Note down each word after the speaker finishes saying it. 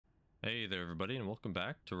Hey there everybody and welcome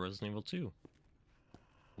back to Resident Evil 2.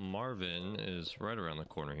 Marvin is right around the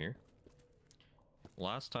corner here.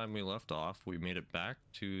 Last time we left off, we made it back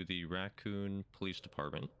to the Raccoon Police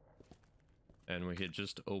Department. And we had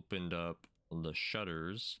just opened up the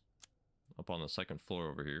shutters up on the second floor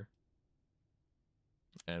over here.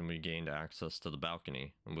 And we gained access to the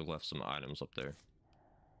balcony and we left some items up there.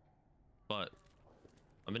 But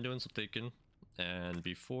I've been doing some thinking, and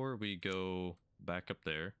before we go back up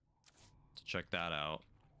there to check that out,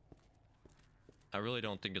 I really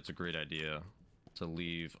don't think it's a great idea to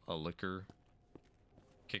leave a liquor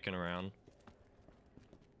kicking around.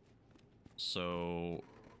 So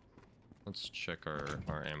let's check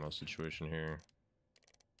our ammo situation here.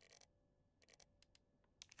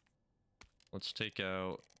 Let's take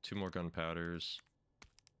out 2 more gunpowders,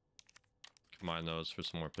 combine those for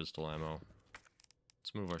some more pistol ammo.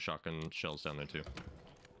 Let's move our shotgun shells down there too.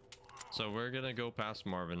 So we're gonna go past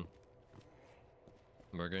Marvin.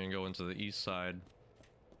 We're gonna go into the east side,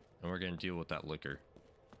 and we're gonna deal with that liquor.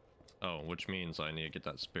 Oh, which means I need to get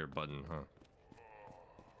that spare button, huh?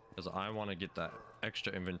 Because I want to get that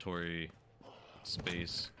extra inventory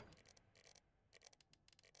space.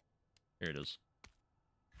 Here it is.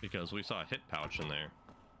 Because we saw a hit pouch in there,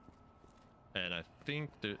 and I think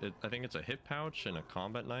it's a hit pouch and a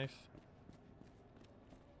combat knife.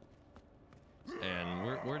 And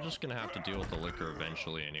we're just gonna have to deal with the liquor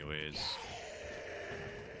eventually, anyways.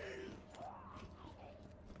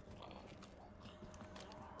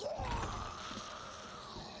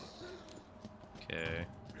 Okay.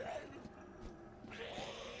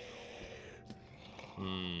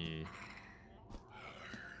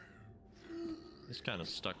 He's kind of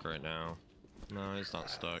stuck right now. No, he's not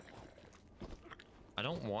stuck. I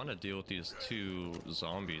don't want to deal with these 2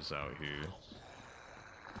 zombies out here.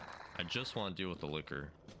 I just want to deal with the liquor.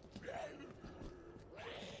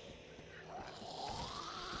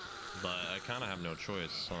 But I kind of have no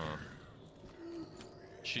choice, huh?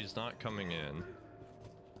 She's not coming in.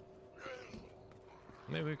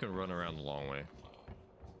 Maybe we can run around the long way.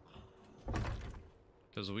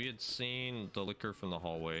 Because we had seen the liquor from the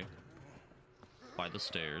hallway, by the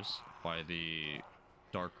stairs, by the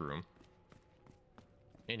dark room.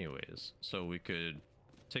 Anyways, so we could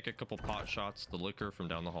take a couple pot shots of the liquor from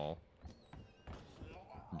down the hall,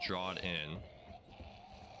 draw it in,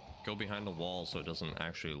 go behind the wall so it doesn't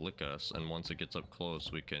actually lick us, and once it gets up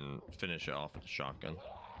close we can finish it off with a shotgun.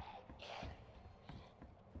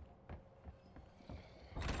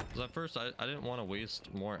 Because at first I didn't want to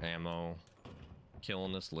waste more ammo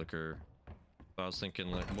killing this liquor, but I was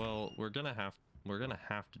thinking like, well, we're gonna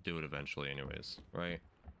have to do it eventually anyways, right?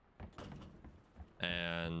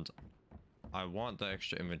 And I want the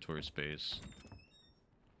extra inventory space,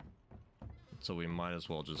 so we might as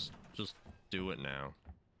well just do it now.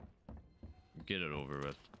 Get it over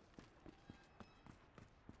with.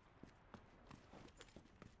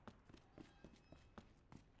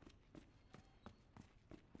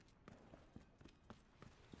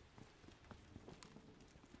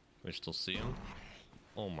 We still see him?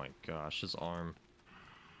 Oh my gosh, his arm.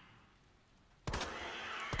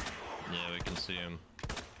 Yeah, we can see him.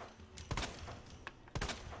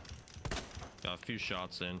 Got a few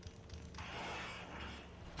shots in.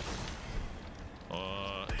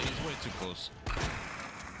 He's way too close.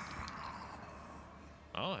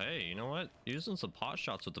 Oh, hey, you know what? Using some pot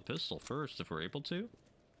shots with the pistol first, if we're able to.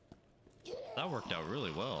 That worked out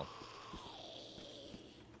really well.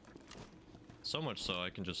 So much so I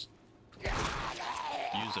can just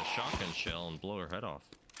use a shotgun shell and blow her head off.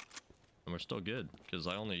 And we're still good, because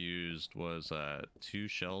I only used, 2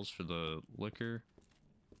 shells for the liquor.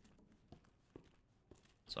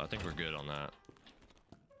 So I think we're good on that.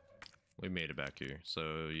 We made it back here.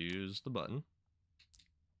 So use the button.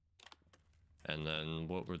 And then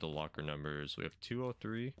what were the locker numbers? We have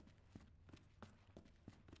 203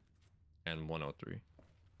 and 103.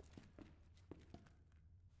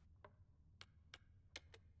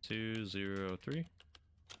 203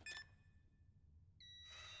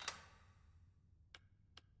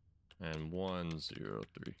 and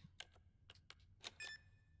 103.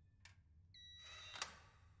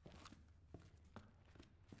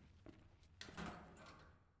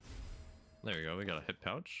 There you go, we got a hip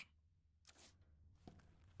pouch.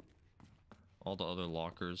 All the other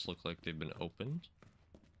lockers look like they've been opened.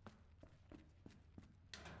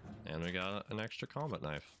 And we got an extra combat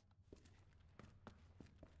knife.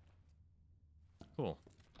 Cool.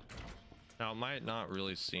 Now, it might not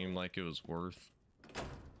really seem like it was worth...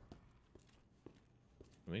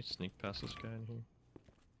 Let me sneak past this guy in here.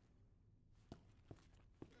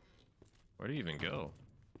 Where do you even go?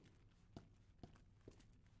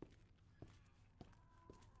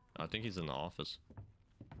 I think he's in the office.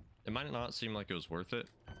 It might not seem like it was worth it,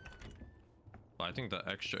 but I think the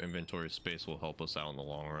extra inventory space will help us out in the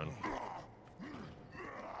long run.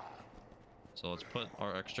 So let's put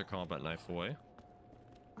our extra combat knife away.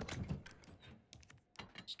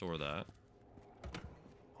 Store that.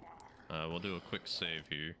 We'll do a quick save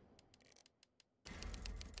here.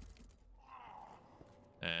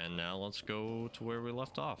 And now let's go to where we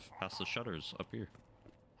left off, past the shutters up here.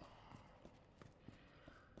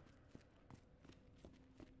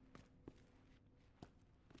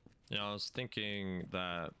 You know, I was thinking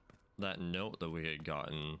that that note that we had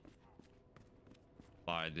gotten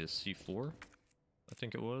by the C4, I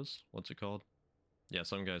think it was. What's it called? Yeah,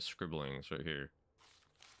 some guy's scribbling. It's right here.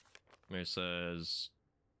 Where it says,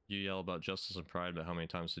 you yell about justice and pride, but how many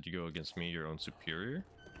times did you go against me, your own superior?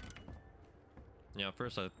 Yeah, at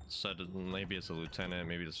first I said maybe it's a lieutenant,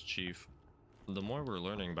 maybe it's a chief. The more we're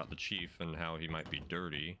learning about the chief and how he might be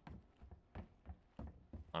dirty,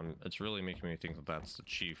 it's really making me think that that's the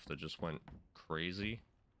chief that just went crazy.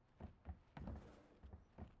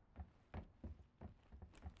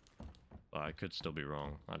 But I could still be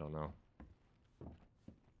wrong. I don't know.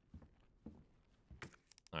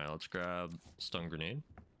 Alright, let's grab stun grenade.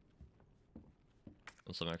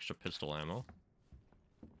 And some extra pistol ammo.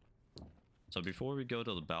 So before we go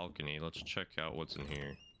to the balcony, let's check out what's in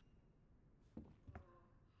here.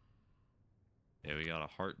 Yeah, we got a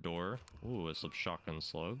heart door. Ooh, with some shotgun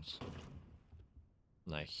slugs.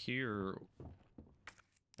 And I hear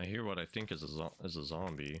what I think is a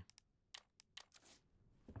zombie.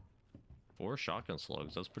 4 shotgun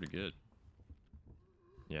slugs, that's pretty good.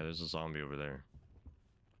 Yeah, there's a zombie over there.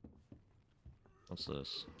 What's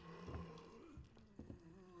this?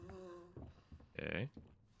 Okay.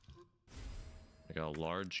 I got a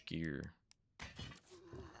large gear.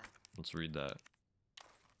 Let's read that.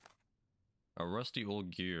 A rusty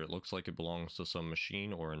old gear. It looks like it belongs to some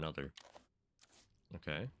machine or another.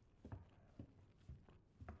 Okay.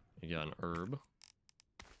 You got an herb.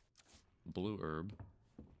 Blue herb.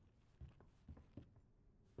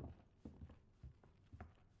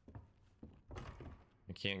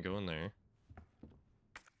 I can't go in there.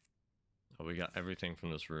 Oh, we got everything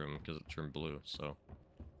from this room because it turned blue, so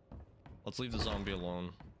let's leave the zombie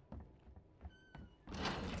alone.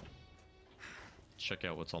 Check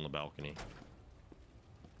out what's on the balcony.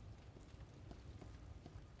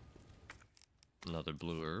 Another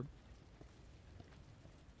blue herb.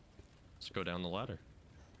 Let's go down the ladder.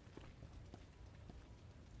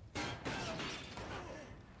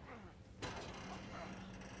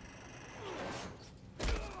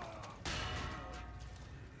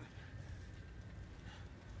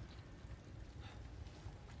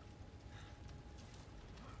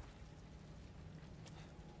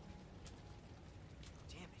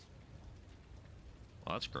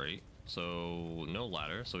 Well, that's great. So, no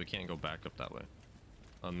ladder, so we can't go back up that way.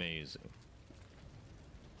 Amazing.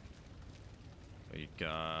 We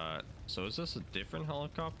got... So is this a different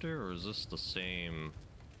helicopter, or is this the same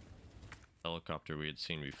helicopter we had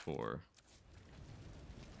seen before?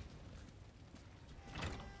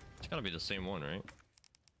 It's gotta be the same one, right?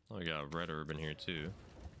 Oh, we got a red herb in here, too.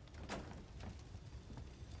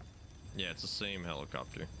 Yeah, it's the same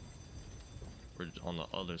helicopter. We're on the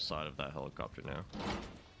other side of that helicopter now.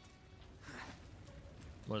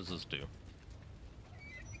 What does this do?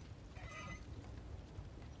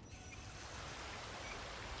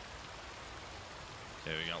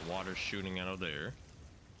 Okay, we got water shooting out of there.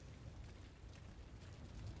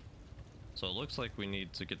 So it looks like we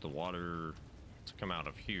need to get the water to come out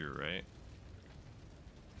of here, right?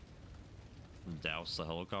 Douse the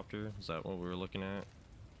helicopter? Is that what we were looking at?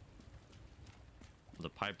 The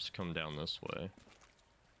pipes come down this way.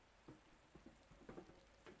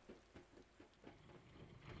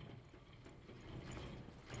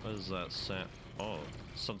 What is that sound? Oh,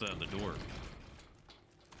 something at the door.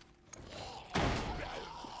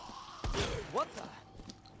 What the?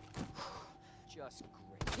 Just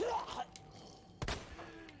great.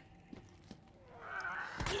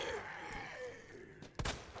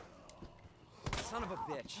 Son of a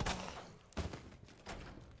bitch.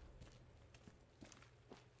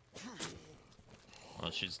 Oh,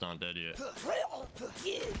 she's not dead yet.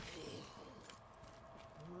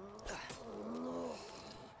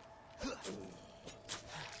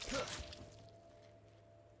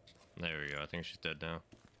 There we go. I think she's dead now.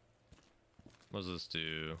 What does this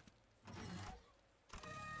do?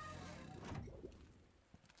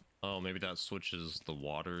 Oh, maybe that switches the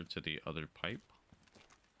water to the other pipe.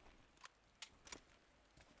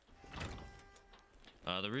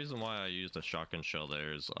 The reason why I used a shotgun shell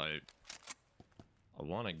there is I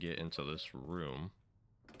want to get into this room.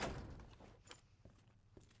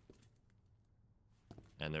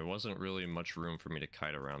 And there wasn't really much room for me to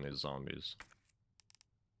kite around these zombies.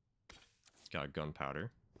 Got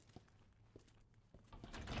gunpowder.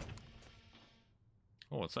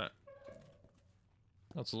 Oh, what's that?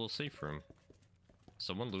 That's a little safe room.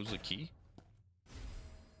 Someone lose a key?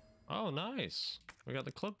 Oh, nice. We got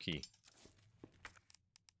the club key.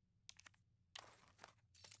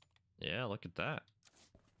 Yeah, look at that.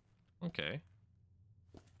 Okay.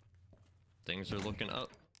 Things are looking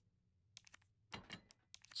up.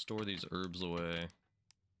 Store these herbs away.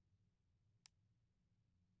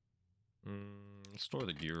 Store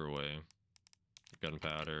the gear away. The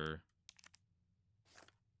gunpowder.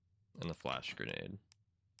 And the flash grenade.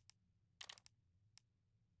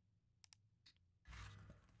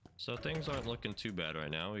 So things aren't looking too bad right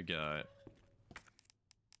now. We got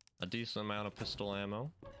a decent amount of pistol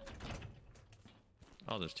ammo.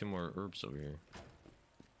 Oh, there's 2 more herbs over here.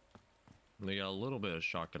 We got a little bit of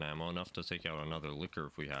shotgun ammo, enough to take out another liquor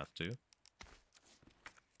if we have to.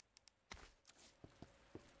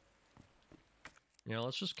 Yeah,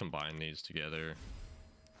 let's just combine these together.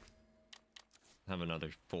 Have another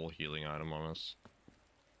full healing item on us.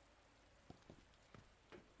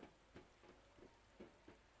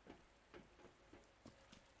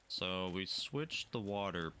 So we switched the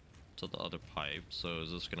water to the other pipe, so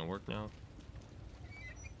is this gonna work now?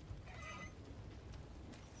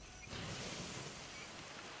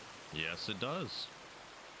 Yes, it does.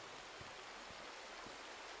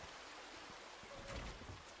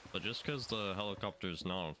 But just because the helicopter's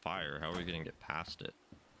not on fire, how are we gonna get past it?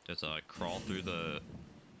 Just like crawl through the...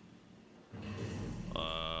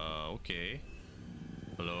 okay.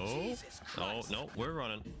 Hello? Oh, no, we're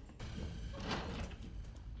running.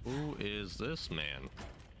 Who is this man?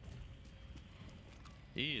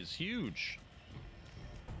 He is huge.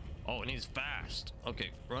 Oh, and he's fast. Okay,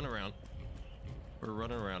 run around. We're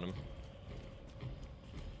running around him.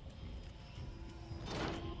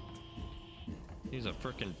 He's a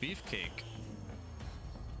frickin' beefcake.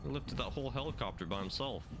 He lifted that whole helicopter by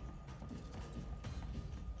himself.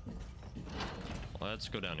 Let's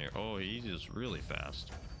go down here. Oh, he is really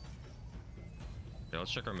fast. Okay,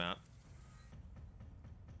 let's check our map.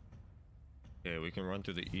 Okay, we can run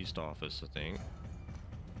through the east office, I think.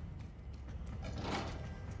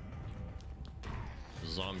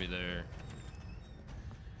 Zombie there.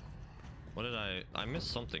 What did I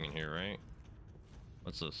missed something in here, right?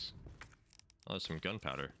 What's this? Oh, there's some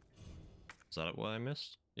gunpowder. Is that what I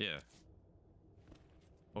missed? Yeah.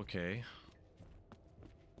 Okay.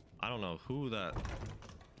 I don't know who that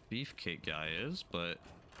beefcake guy is, but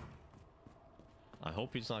I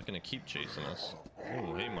hope he's not going to keep chasing us.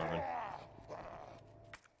 Oh, hey, Marvin.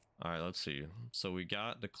 Alright, let's see. So we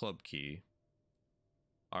got the club key.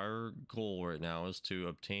 Our goal right now is to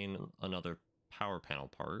obtain another power panel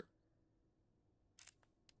part.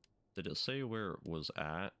 Did it say where it was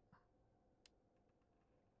at?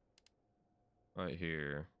 Right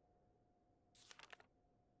here.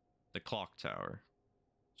 The clock tower.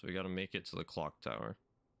 So we gotta make it to the clock tower.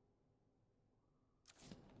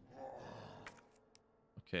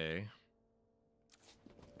 Okay.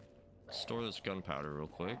 Store this gunpowder real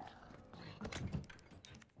quick.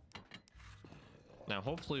 Now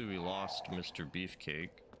hopefully we lost Mr. Beefcake.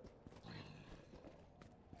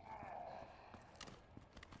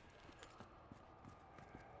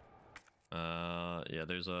 Yeah,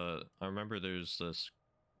 I remember there's this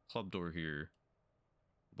club door here.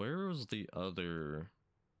 Where was the other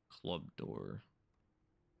club door?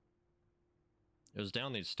 It was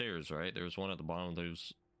down these stairs, right? There was one at the bottom of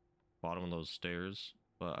those stairs,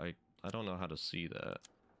 but I don't know how to see that.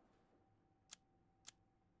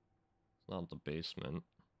 It's not the basement.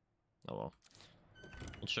 Oh well.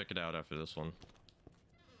 We'll check it out after this one.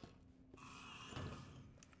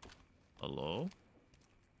 Hello?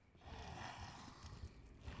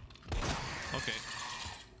 Okay.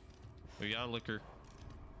 We got liquor.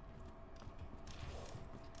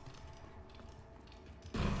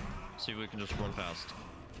 See if we can just run past.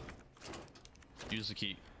 Use the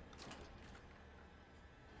key.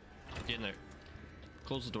 Get in there.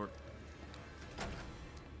 Close the door.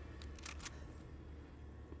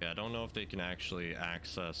 Yeah, I don't know if they can actually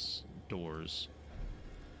access doors.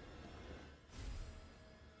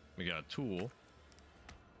 We got a tool.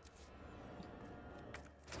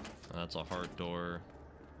 That's a hard door.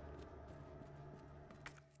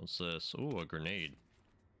 What's this? Ooh, a grenade.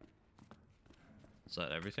 Is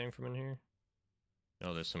that everything from in here?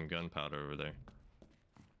 No, there's some gunpowder over there.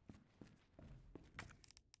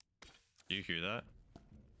 Do you hear that?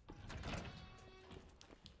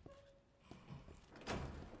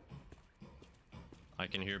 I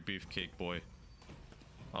can hear Beefcake Boy.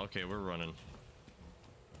 Okay, we're running.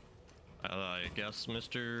 I guess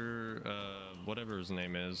Mr. Whatever his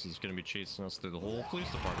name is going to be chasing us through the whole police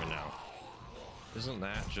department now. Isn't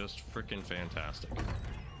that just freaking fantastic?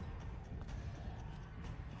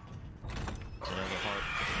 It's another heart.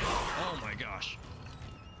 Oh my gosh.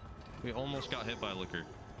 We almost got hit by liquor.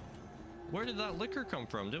 Where did that liquor come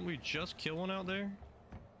from? Didn't we just kill one out there?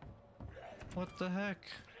 What the heck?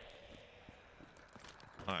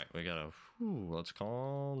 Alright, we gotta... Whew, let's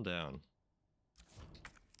calm down.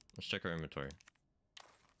 Let's check our inventory.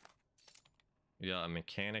 We got a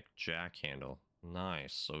mechanic jack handle.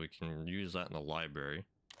 Nice, so we can use that in the library.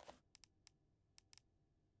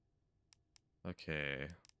 Okay.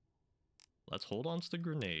 Let's hold on to the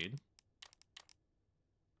grenade.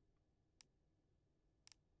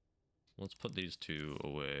 Let's put these two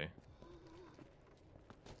away.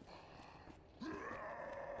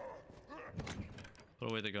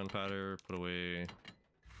 Put away the gunpowder, put away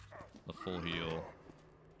the full heal.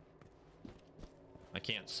 I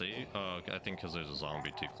can't see. Oh, I think because there's a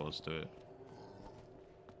zombie too close to it.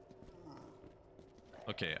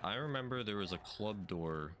 Okay, I remember there was a club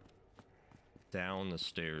door down the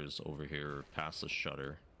stairs over here past the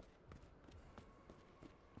shutter.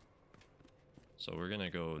 So we're gonna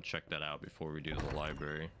go check that out before we do the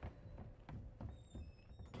library.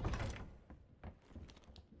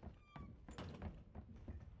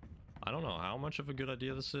 I don't know how much of a good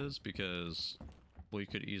idea this is because we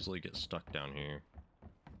could easily get stuck down here.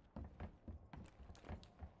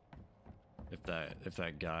 If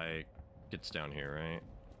that guy gets down here, right?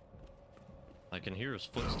 I can hear his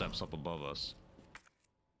footsteps up above us.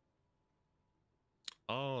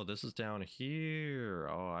 Oh, this is down here.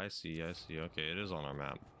 Oh, I see, I see. Okay, it is on our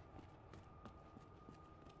map.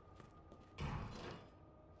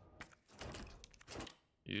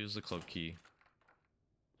 Use the club key.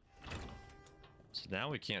 So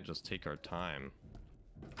now we can't just take our time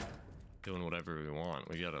doing whatever we want.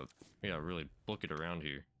 We gotta really book it around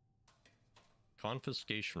here.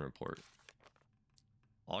 Confiscation report.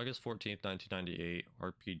 August 14th, 1998,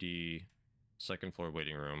 RPD, second floor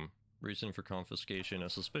waiting room. Reason for confiscation: a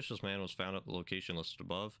suspicious man was found at the location listed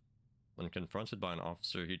above. When confronted by an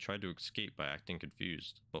officer, he tried to escape by acting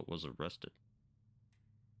confused, but was arrested.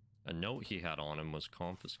 A note he had on him was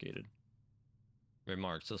confiscated.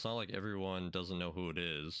 Remarks: it's not like everyone doesn't know who it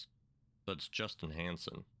is, but it's Justin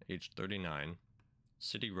Hansen, age 39,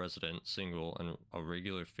 city resident, single, and a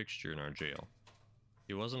regular fixture in our jail.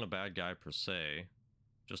 He wasn't a bad guy per se,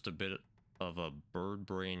 just a bit of a bird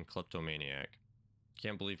brain kleptomaniac.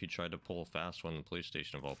 Can't believe he tried to pull a fast one in the police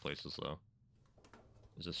station of all places, though.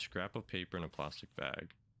 There's a scrap of paper in a plastic bag.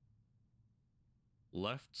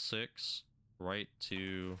 Left 6, right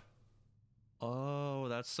 2. Oh,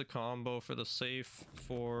 that's the combo for the safe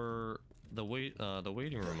for the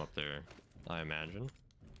waiting room up there, I imagine.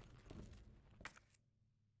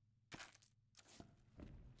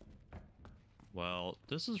 Well,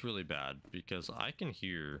 this is really bad because I can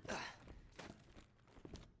hear...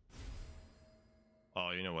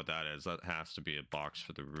 Oh, you know what that is? That has to be a box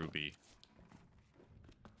for the ruby.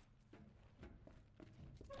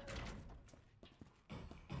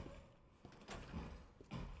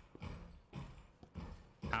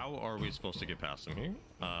 How are we supposed to get past them here?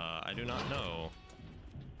 I do not know.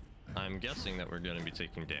 I'm guessing that we're going to be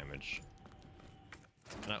taking damage.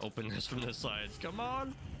 Can I open this from this side? Come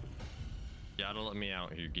on! You gotta let me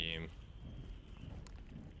out here, game.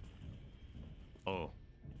 Oh.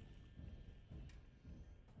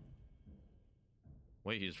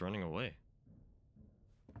 Wait, he's running away.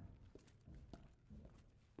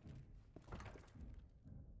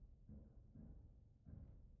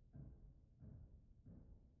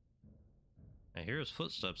 I hear his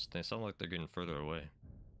footsteps. They sound like they're getting further away.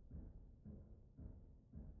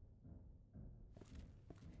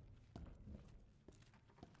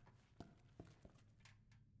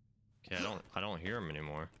 Okay, I don't hear him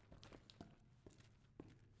anymore.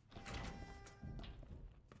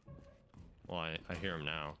 Well, I hear him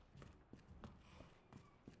now.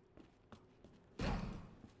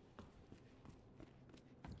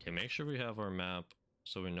 Okay, make sure we have our map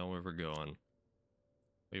so we know where we're going.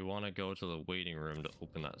 We want to go to the waiting room to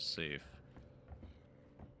open that safe.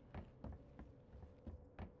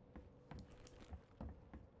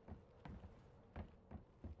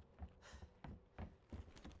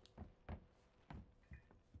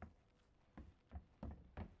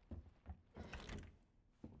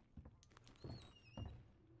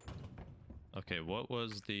 Okay, what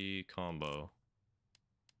was the combo?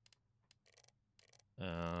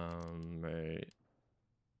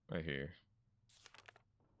 Right here.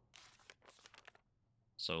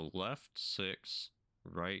 So left 6,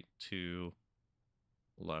 right 2,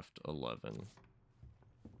 left 11.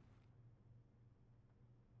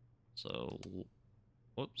 So,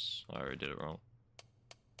 whoops, I already did it wrong.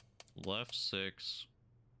 Left 6,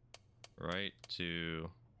 right 2,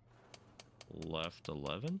 left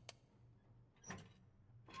 11?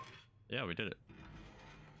 Yeah, we did it.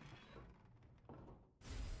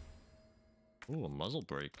 Ooh, a muzzle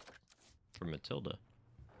brake for Matilda.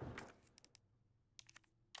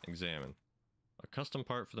 Examine. A custom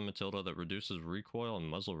part for the Matilda that reduces recoil and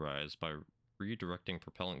muzzle rise by redirecting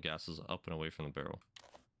propellant gases up and away from the barrel.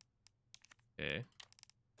 Okay.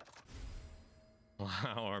 Wow,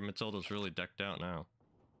 our Matilda's really decked out now.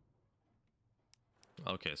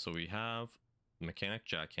 Okay, so we have mechanic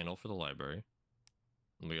jack handle for the library.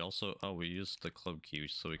 And we also, oh, we used the club key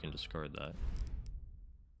so we can discard that.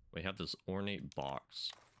 We have this ornate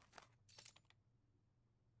box.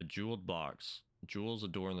 A jeweled box. Jewels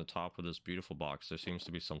adorn the top of this beautiful box. There seems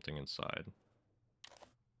to be something inside.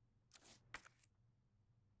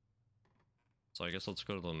 So I guess let's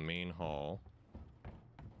go to the main hall.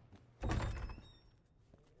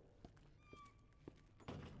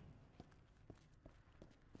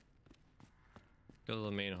 Go to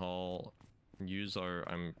the main hall. Use our,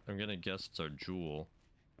 I'm gonna guess it's our jewel.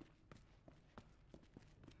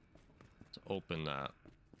 To open that.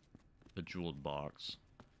 The jeweled box.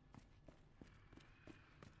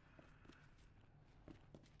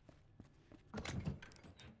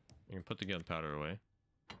 You can put the gunpowder away.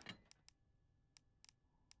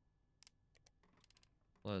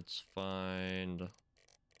 Let's find...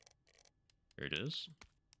 Here it is.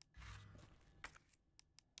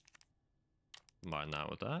 Combine that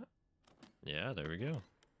with that. Yeah, there we go.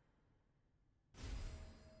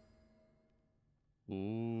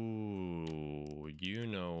 Ooh, you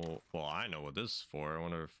know... Well, I know what this is for. I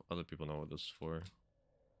wonder if other people know what this is for.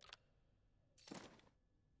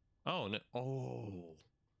 Oh, no. Oh.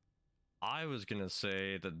 I was gonna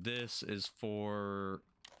say that this is for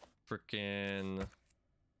frickin'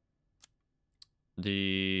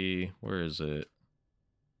 the... Where is it?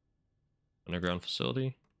 Underground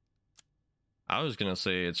facility? I was gonna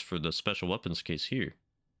say it's for the special weapons case here.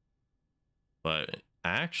 But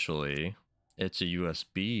actually, it's a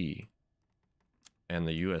USB. And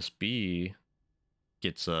the USB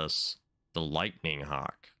gets us the Lightning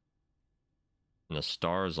Hawk in the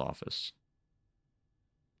STARS office.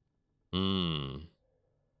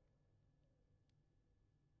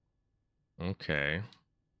 Okay.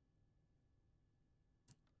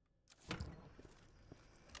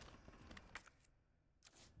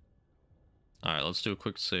 Alright, let's do a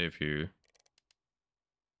quick save here.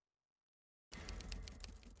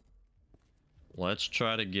 Let's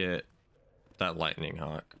try to get that Lightning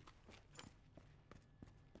Hawk.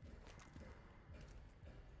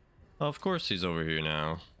 Of course he's over here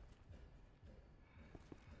now.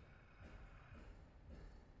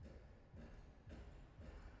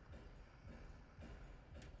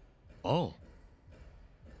 Oh.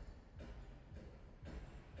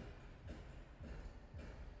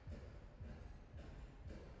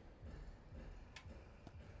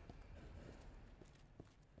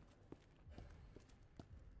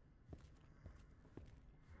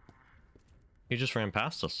 He just ran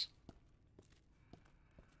past us.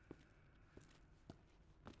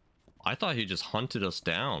 I thought he just hunted us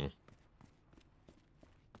down.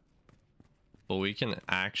 But we can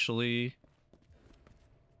actually...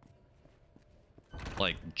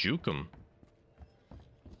 like, juke him.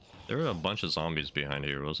 There were a bunch of zombies behind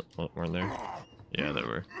here, weren't there? Yeah, there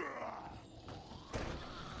were.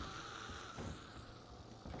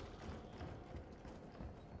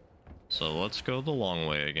 So let's go the long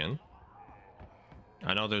way again.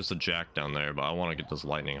 I know there's a jack down there, but I want to get this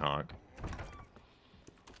Lightning Hawk.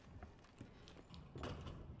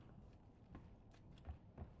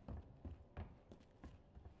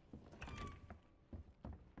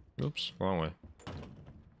 Oops, wrong way.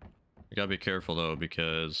 You gotta be careful though,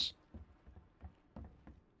 because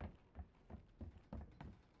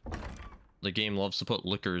the game loves to put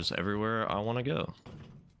lickers everywhere I want to go.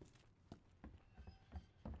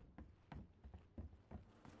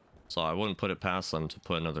 So I wouldn't put it past them to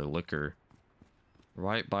put another licker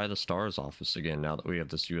right by the STARS office again now that we have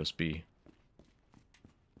this USB.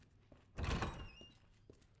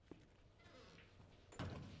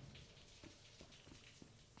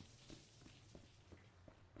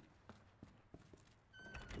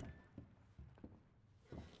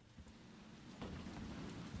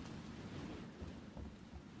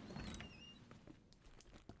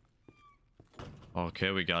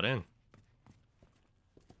 Okay, we got in.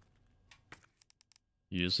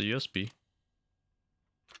 Use the USB.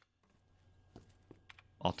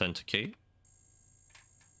 Authenticate.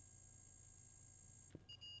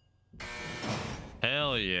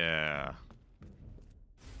 yeah.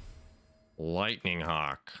 Lightning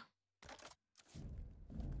Hawk.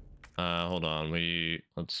 Hold on.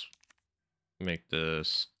 Let's make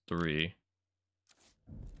this 3.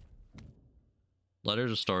 Letter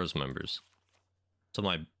to Stars members. To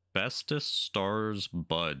my bestest Stars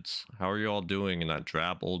buds. How are you all doing in that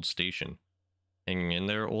drab old station? Hanging in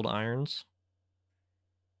there, old irons?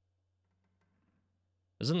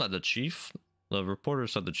 Isn't that the chief? The reporter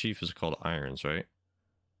said the chief is called Irons, right?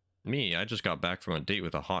 Me, I just got back from a date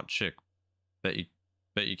with a hot chick. Bet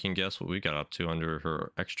you can guess what we got up to under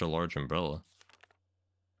her extra large umbrella.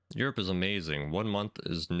 Europe is amazing. 1 month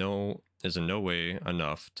is in no way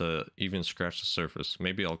enough to even scratch the surface.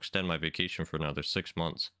 Maybe I'll extend my vacation for another 6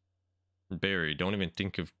 months. Barry, don't even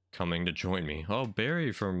think of coming to join me. Oh,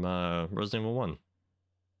 Barry from Resident Evil 1.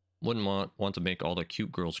 Wouldn't want to make all the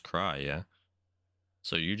cute girls cry, yeah?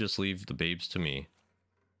 So you just leave the babes to me.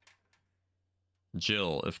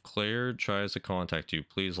 Jill, if Claire tries to contact you,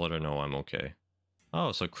 please let her know I'm okay.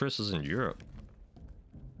 Oh, so Chris is in Europe.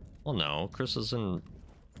 Well, no, Chris is in...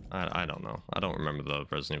 I don't know. I don't remember the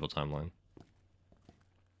Resident Evil timeline.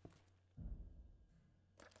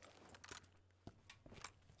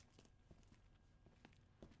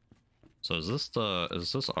 So is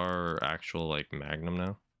this our actual, like, Magnum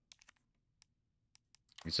now?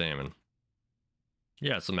 Examine.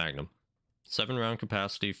 Yeah, it's a Magnum. 7-round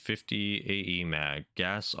capacity, 50 AE mag,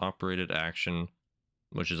 gas operated action,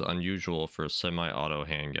 which is unusual for a semi-auto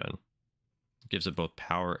handgun. Gives it both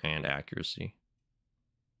power and accuracy.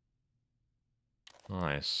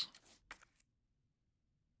 Nice.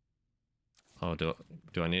 Oh, do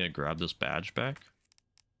I need to grab this badge back?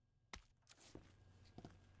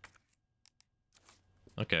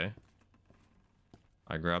 Okay.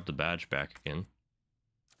 I grabbed the badge back again.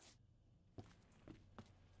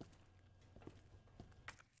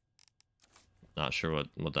 Not sure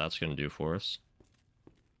what that's gonna do for us.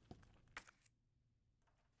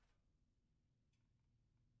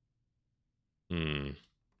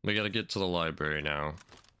 We gotta get to the library now.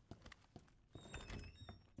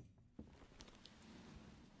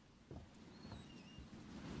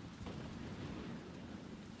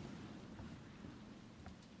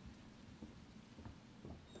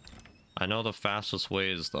 I know the fastest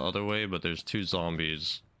way is the other way, but there's 2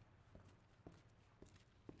 zombies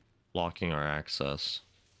blocking our access.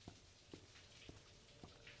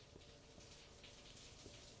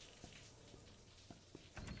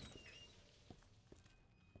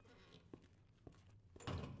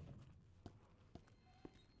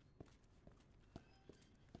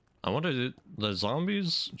 I wonder, did the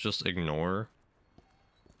zombies just ignore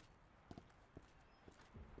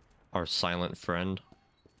our silent friend?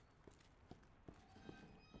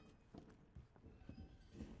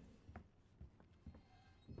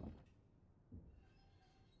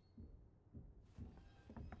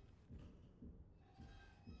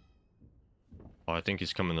 Oh, I think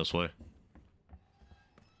he's coming this way.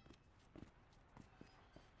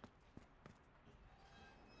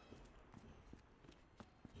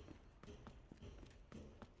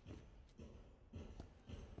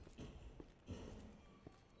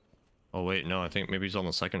 Oh wait, no, I think maybe he's on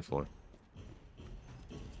the 2nd floor.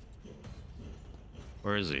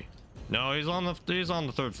 Where is he? No, he's on the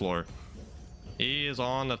 3rd floor. He is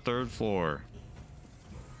on the 3rd floor.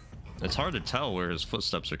 It's hard to tell where his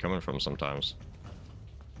footsteps are coming from sometimes.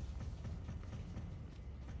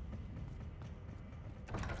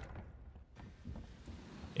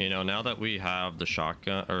 You know, now that we have the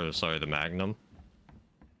shotgun, or sorry, the Magnum,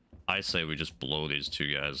 I say we just blow these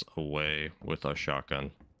 2 guys away with our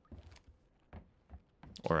shotgun.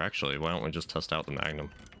 Or actually, why don't we just test out the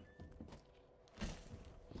Magnum?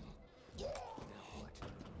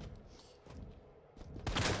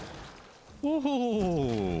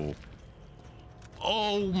 Whoa!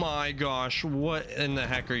 Oh my gosh, what in the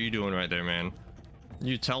heck are you doing right there, man?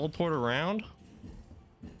 You teleport around?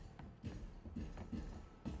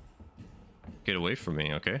 Get away from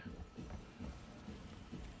me, okay?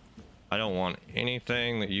 I don't want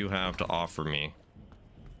anything that you have to offer me.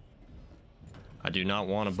 I do not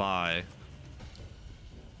want to buy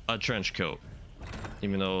a trench coat,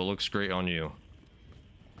 even though it looks great on you.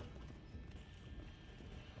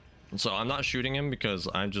 So I'm not shooting him because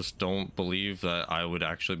I just don't believe that I would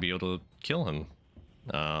actually be able to kill him.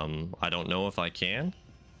 I don't know if I can.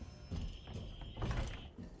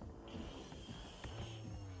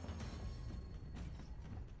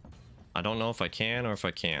 I don't know if I can or if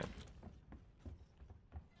I can't.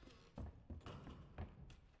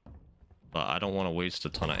 But I don't want to waste a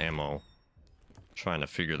ton of ammo trying to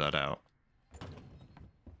figure that out.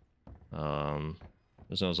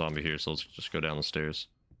 There's no zombie here, so let's just go down the stairs.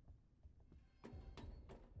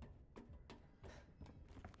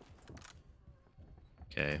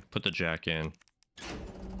 Okay, put the jack in.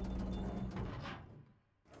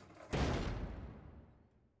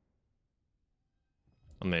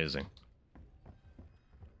 Amazing.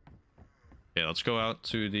 Okay, let's go out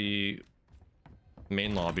to the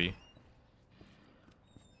main lobby.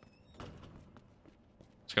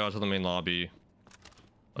 Let's go out to the main lobby.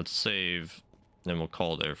 Let's save, and we'll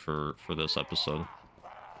call it there for this episode.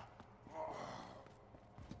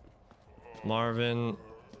 Marvin,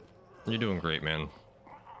 you're doing great, man.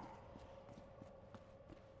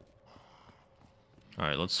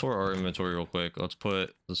 Alright, let's sort our inventory real quick. Let's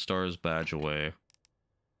put the STARS badge away.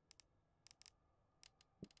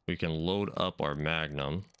 We can load up our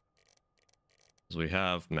Magnum. Because we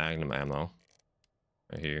have Magnum ammo.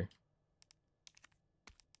 Right here.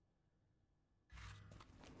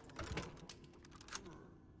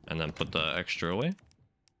 And then put the extra away.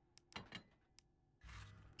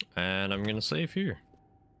 And I'm gonna save here.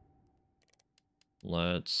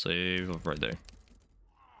 Let's save right there.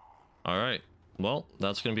 Alright. Well,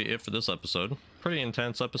 that's going to be it for this episode. Pretty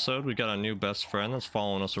intense episode. We got a new best friend that's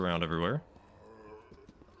following us around everywhere.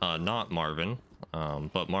 Not Marvin,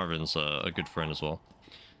 but Marvin's a good friend as well.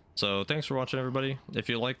 So thanks for watching, everybody. If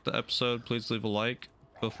you liked the episode, please leave a like.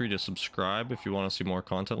 Feel free to subscribe if you want to see more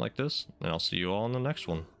content like this. And I'll see you all in the next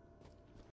one.